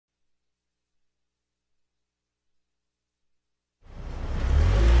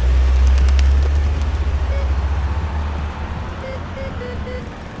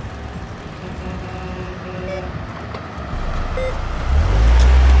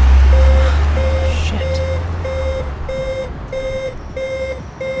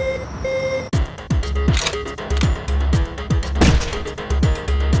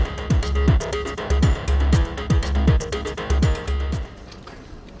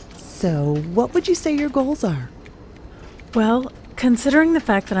So, what would you say your goals are? Well, considering the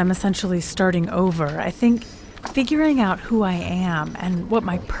fact that I'm essentially starting over, I think figuring out who I am and what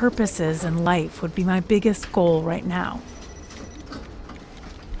my purpose is in life would be my biggest goal right now.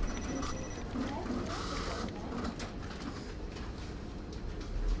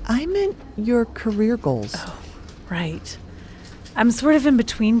 I meant your career goals. Oh, right. I'm sort of in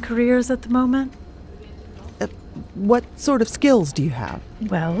between careers at the moment. What sort of skills do you have?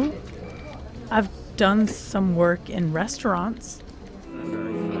 Well, I've done some work in restaurants.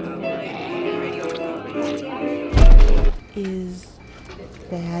 Is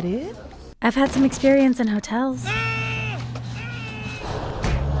that it? I've had some experience in hotels.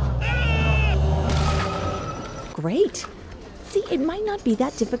 Great. See, it might not be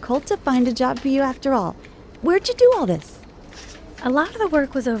that difficult to find a job for you after all. Where'd you do all this? A lot of the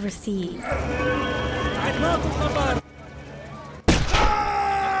work was overseas.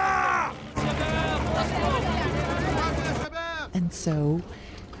 And so,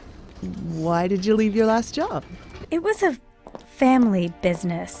 why did you leave your last job? It was a family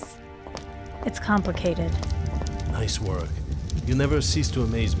business. It's complicated. Nice work. You never cease to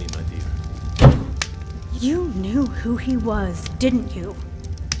amaze me, my dear. You knew who he was, didn't you?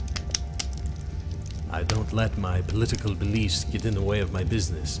 I don't let my political beliefs get in the way of my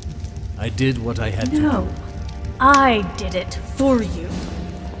business. I did what I had to do. No, I did it for you.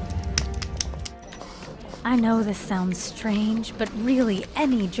 I know this sounds strange, but really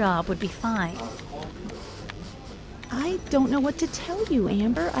any job would be fine. I don't know what to tell you,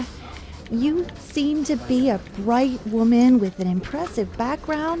 Amber. You seem to be a bright woman with an impressive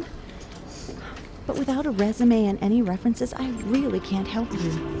background. But without a resume and any references, I really can't help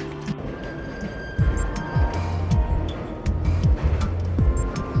you.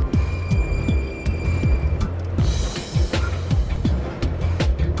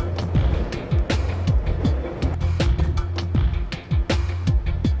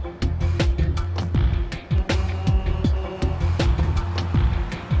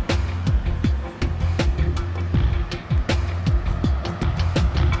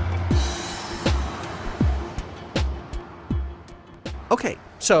 Okay,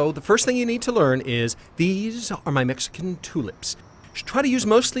 so the first thing you need to learn is these are my Mexican tulips. You should try to use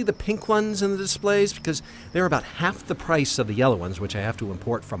mostly the pink ones in the displays because they're about half the price of the yellow ones, which I have to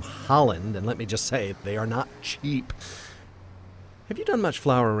import from Holland, and let me just say, they are not cheap. Have you done much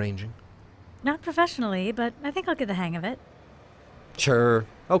flower arranging? Not professionally, but I think I'll get the hang of it. Sure,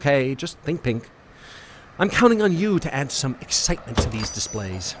 okay, just think pink. I'm counting on you to add some excitement to these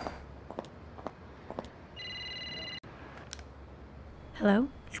displays. Hello?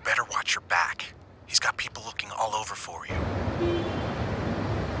 You better watch your back. He's got people looking all over for you.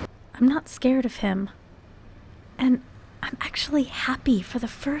 I'm not scared of him. And I'm actually happy for the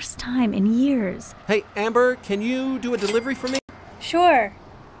first time in years. Hey, Amber, can you do a delivery for me? Sure.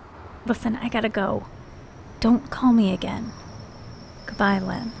 Listen, I gotta go. Don't call me again. Goodbye,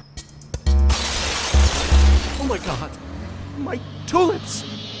 Len. Oh my god, my tulips!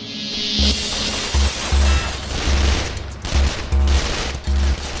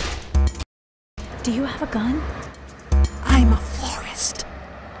 Do you have a gun? I'm a florist.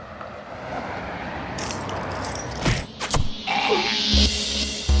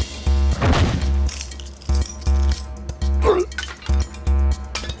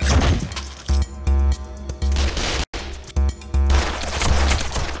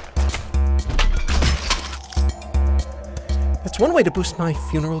 That's one way to boost my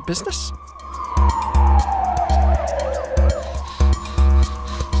funeral business.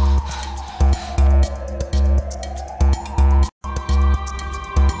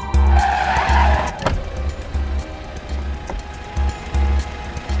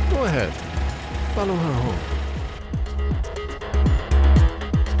 Go ahead. Follow her home.